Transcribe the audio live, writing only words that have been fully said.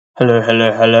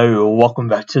Hello, welcome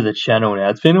back to the channel. Now,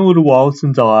 it's been a little while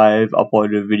since I've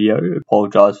uploaded a video. I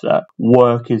apologise for that.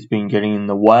 Work has been getting in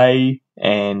the way,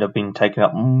 and I've been taking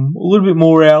up a little bit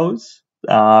more hours.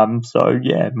 So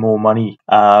yeah, more money.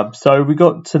 So we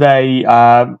got today,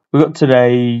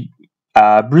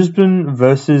 Brisbane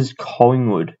versus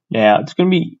Collingwood. Now, it's going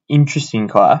to be interesting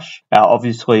clash.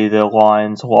 Obviously, the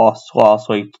Lions lost last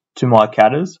week to my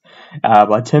Catters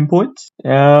by 10 points.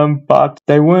 But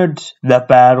they weren't that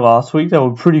bad last week. They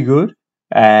were pretty good.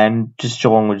 And just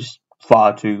Geelong were just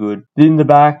far too good. In the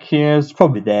back, yeah, it's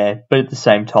probably there. But at the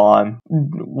same time,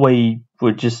 we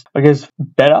were just, I guess,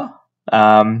 better.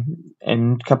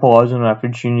 And capitalised on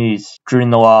opportunities during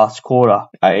the last quarter,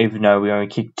 even though we only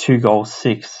kicked 2 goals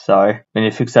 6, so we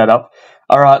need to fix that up.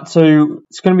 Alright, so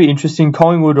it's going to be interesting.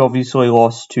 Collingwood obviously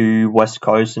lost to West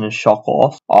Coast in a shock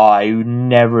loss. I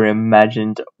never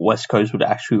imagined West Coast would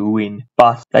actually win,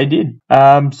 but they did.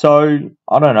 So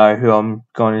I don't know who I'm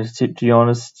going to tip, to be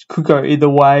honest. Could go either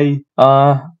way.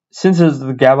 Since it's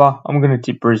the Gabba, I'm going to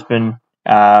tip Brisbane.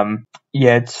 Yeah,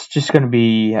 it's just going to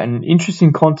be an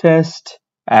interesting contest.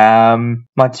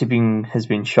 My tipping has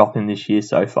been shocking this year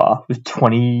so far with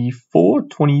 24,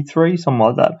 23, something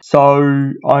like that.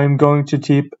 So I'm going to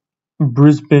tip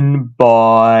Brisbane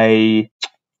by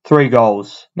 3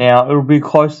 goals. Now, it'll be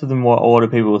closer than what a lot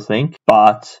of people think,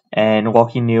 and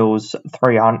Lockie Neal's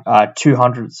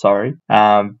 200, sorry.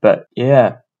 But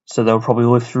yeah. So they'll probably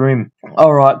live through him.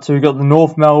 Alright, so we've got the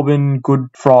North Melbourne Good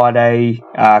Friday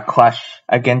clash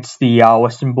against the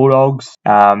Western Bulldogs.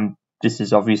 This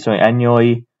is obviously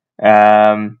annually.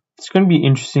 It's going to be an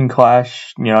interesting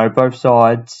clash. You know, both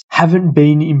sides haven't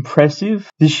been impressive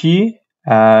this year.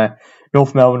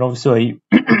 North Melbourne obviously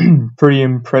pretty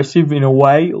impressive in a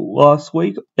way last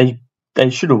week. They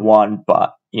should have won,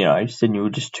 but you know, Sydney were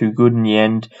just too good in the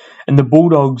end. And the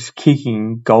Bulldogs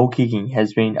goal kicking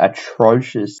has been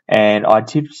atrocious. And I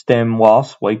tipped them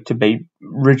last week to beat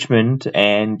Richmond,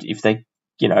 and if they,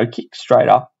 kick straight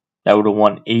up, they would have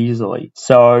won easily.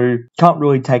 So can't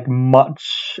really take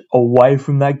much away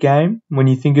from that game when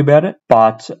you think about it.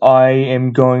 But I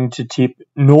am going to tip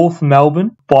North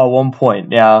Melbourne by 1 point.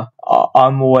 Now,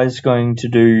 I'm always going to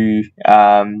do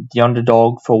the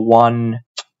underdog for one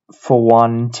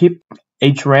tip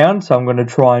each round, so I'm going to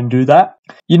try and do that.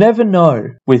 You never know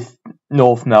with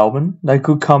North Melbourne. They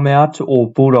could come out,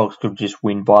 or Bulldogs could just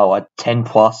win by like 10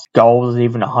 plus goals,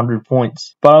 even 100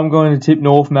 points. But I'm going to tip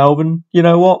North Melbourne. You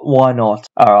know what? Why not?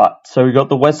 Alright, so we got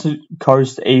the West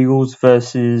Coast Eagles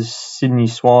versus Sydney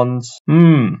Swans.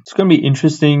 It's going to be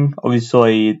interesting.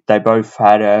 Obviously, they both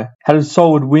had a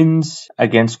solid wins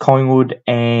against Collingwood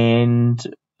and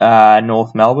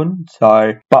North Melbourne.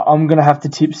 But I'm going to have to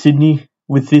tip Sydney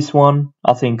with this one.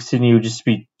 I think Sydney will just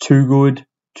be too good,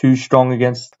 too strong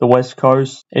against the West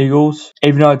Coast Eagles.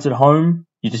 Even though it's at home,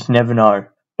 you just never know.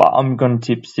 But I'm going to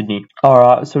tip Sydney.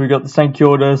 Alright, so we got the St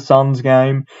Kilda Suns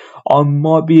game. I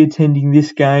might be attending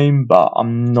this game, but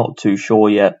I'm not too sure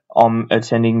yet. I'm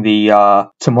attending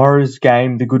the tomorrow's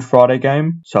game, the Good Friday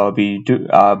game, so I'll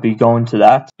be going to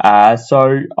that.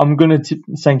 So I'm gonna tip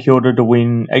St Kilda to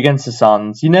win against the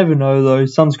Suns. You never know though;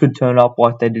 Suns could turn up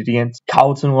like they did against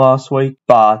Carlton last week.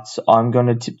 But I'm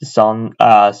gonna tip the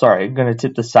I'm gonna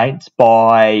tip the Saints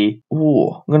by.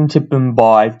 I'm gonna tip them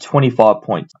by 25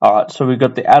 points. All right, so we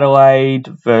got the Adelaide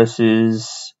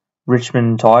versus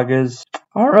Richmond Tigers.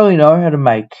 I don't really know how to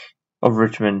make of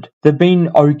Richmond. They've been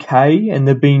okay and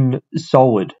they've been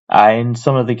solid in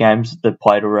some of the games that they've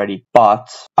played already. But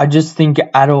I just think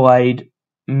Adelaide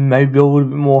may be a little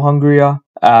bit more hungrier.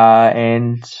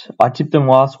 And I tipped them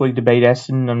last week to beat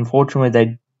Essendon. Unfortunately,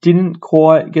 they didn't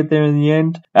quite get there in the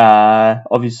end.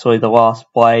 Obviously, the last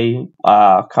play,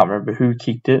 I can't remember who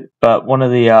kicked it, but one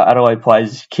of the Adelaide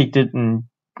players kicked it and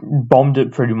bombed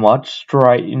it pretty much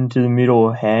straight into the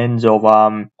middle hands of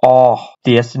the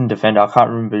Essendon defender. I can't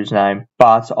remember his name,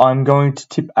 but I'm going to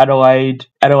tip Adelaide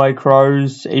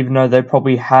Crows, even though they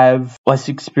probably have less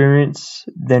experience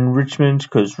than Richmond,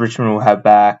 because Richmond will have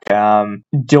back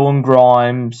Dylan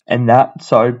Grimes and that.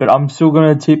 But I'm still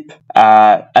going to tip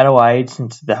Adelaide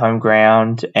since it's the home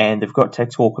ground and they've got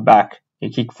Tex Walker back. He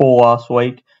kicked 4 last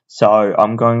week. So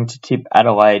I'm going to tip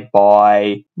Adelaide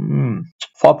by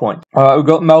 5 points. Alright, we've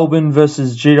got Melbourne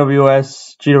versus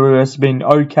GWS. GWS has been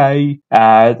okay.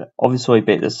 Obviously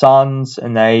beat the Suns,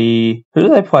 and who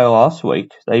did they play last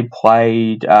week? They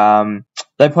played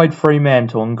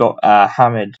Fremantle and got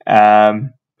hammered.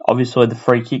 Obviously the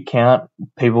free kick count,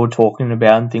 people were talking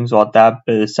about and things like that,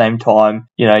 but at the same time,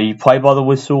 you play by the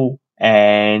whistle,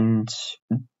 and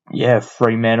yeah,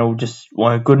 Fremantle just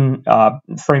weren't good.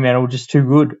 Fremantle just too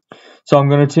good. So I'm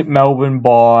going to tip Melbourne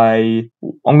by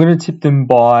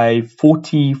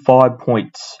 45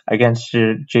 points against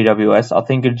GWS. I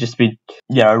think it'd just be,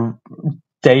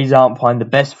 these aren't playing the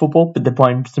best football, but they're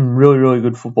playing some really, really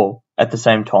good football at the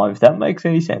same time. If that makes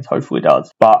any sense, hopefully it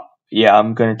does. But yeah,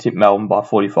 I'm going to tip Melbourne by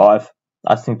 45.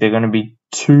 I think they're going to be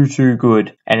too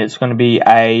good, and it's going to be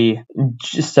a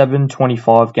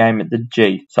 7:25 game at the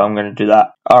G. So I'm going to do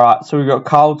that. All right, so we've got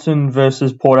Carlton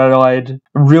versus Port Adelaide.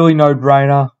 Really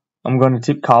no-brainer. I'm going to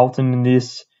tip Carlton in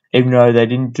this, even though they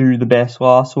didn't do the best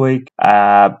last week.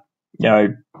 Port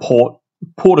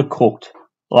are cooked.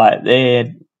 Like,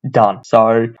 they're done.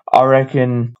 So I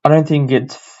don't think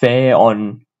it's fair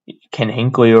on Ken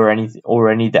Hinkley or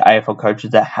any of the AFL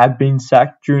coaches that have been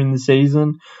sacked during the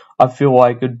season. I feel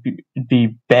like it'd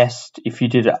be best if you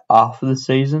did it after the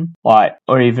season,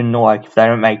 or even if they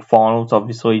don't make finals.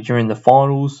 Obviously, during the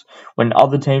finals when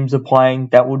other teams are playing,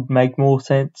 that would make more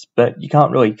sense. But you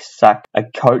can't really sack a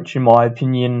coach, in my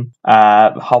opinion,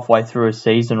 halfway through a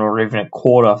season or even a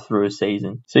quarter through a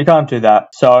season. So you can't do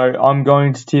that. So I'm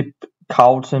going to tip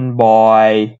Carlton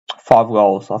by 5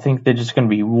 goals. I think they're just going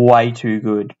to be way too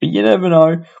good. But you never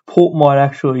know. Port might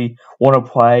actually want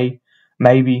to play.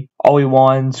 Maybe Ollie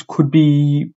Wines could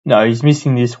be... No, he's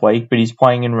missing this week, but he's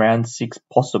playing in round 6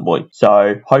 possibly.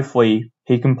 So hopefully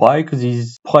he can play, because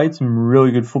he's played some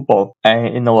really good football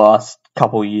in the last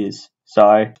couple of years.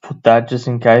 So put that just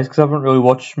in case, because I haven't really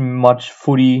watched much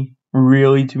footy,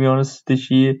 really, to be honest,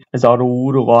 this year, as I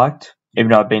would have liked.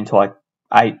 Even though I've been to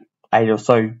eight or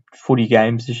so footy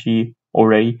games this year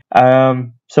already.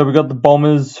 So we've got the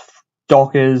Bombers,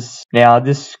 Dockers. Now,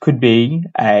 this could be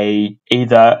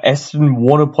either Essendon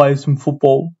want to play some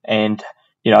football and,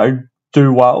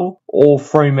 do well, or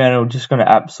Fremantle just going to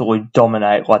absolutely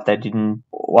dominate like they did in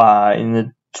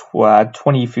the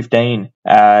 2015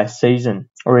 season,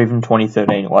 or even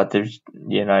 2013.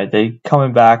 They're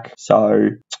coming back. So,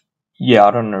 yeah,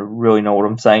 I don't really know what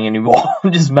I'm saying anymore.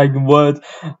 I'm just making words.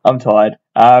 I'm tired.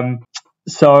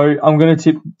 So I'm going to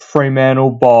tip Fremantle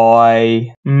by, I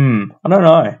don't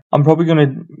know. I'm probably going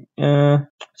to,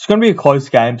 it's going to be a close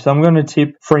game. So I'm going to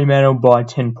tip Fremantle by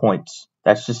 10 points.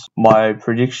 That's just my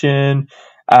prediction.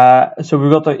 So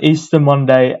we've got the Easter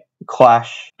Monday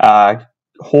clash,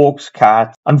 Hawks,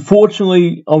 Cats.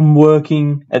 Unfortunately, I'm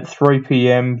working at 3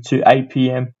 p.m. to 8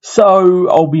 p.m. So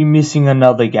I'll be missing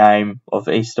another game of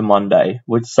Easter Monday,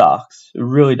 which sucks. It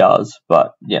really does.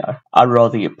 But, I'd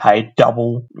rather get paid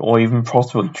double or even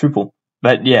possibly triple.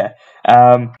 But, yeah.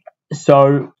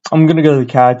 So I'm going to go to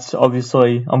the Cats.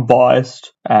 Obviously, I'm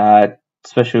biased,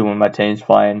 especially when my team's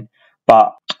playing.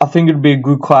 But I think it'd be a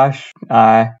good clash.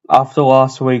 After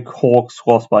last week, Hawks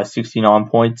lost by 69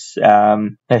 points.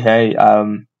 But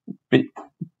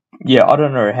yeah, I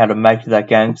don't know how to make that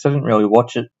game because I didn't really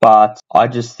watch it. But I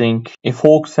just think if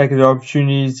Hawks take their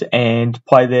opportunities and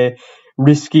play their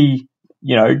risky,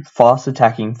 fast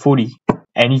attacking footy,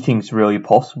 anything's really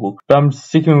possible. But I'm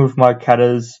sticking with my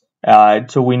Catters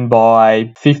to win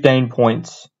by 15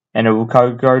 points, and it will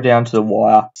go down to the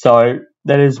wire. So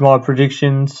that is my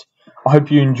predictions. I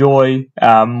hope you enjoy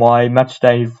my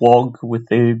matchday vlog with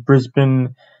the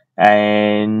Brisbane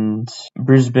and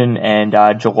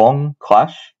Geelong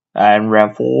clash in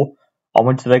round 4. I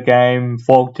went to that game,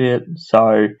 vlogged it,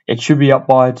 so it should be up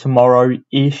by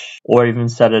tomorrow-ish or even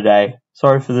Saturday.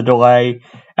 Sorry for the delay,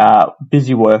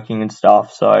 busy working and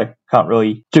stuff, so can't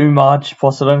really do much.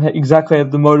 Plus, I don't exactly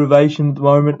have the motivation at the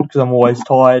moment because I'm always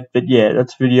tired. But yeah,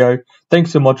 that's the video.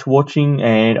 Thanks so much for watching,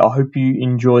 and I hope you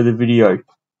enjoy the video.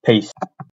 Peace.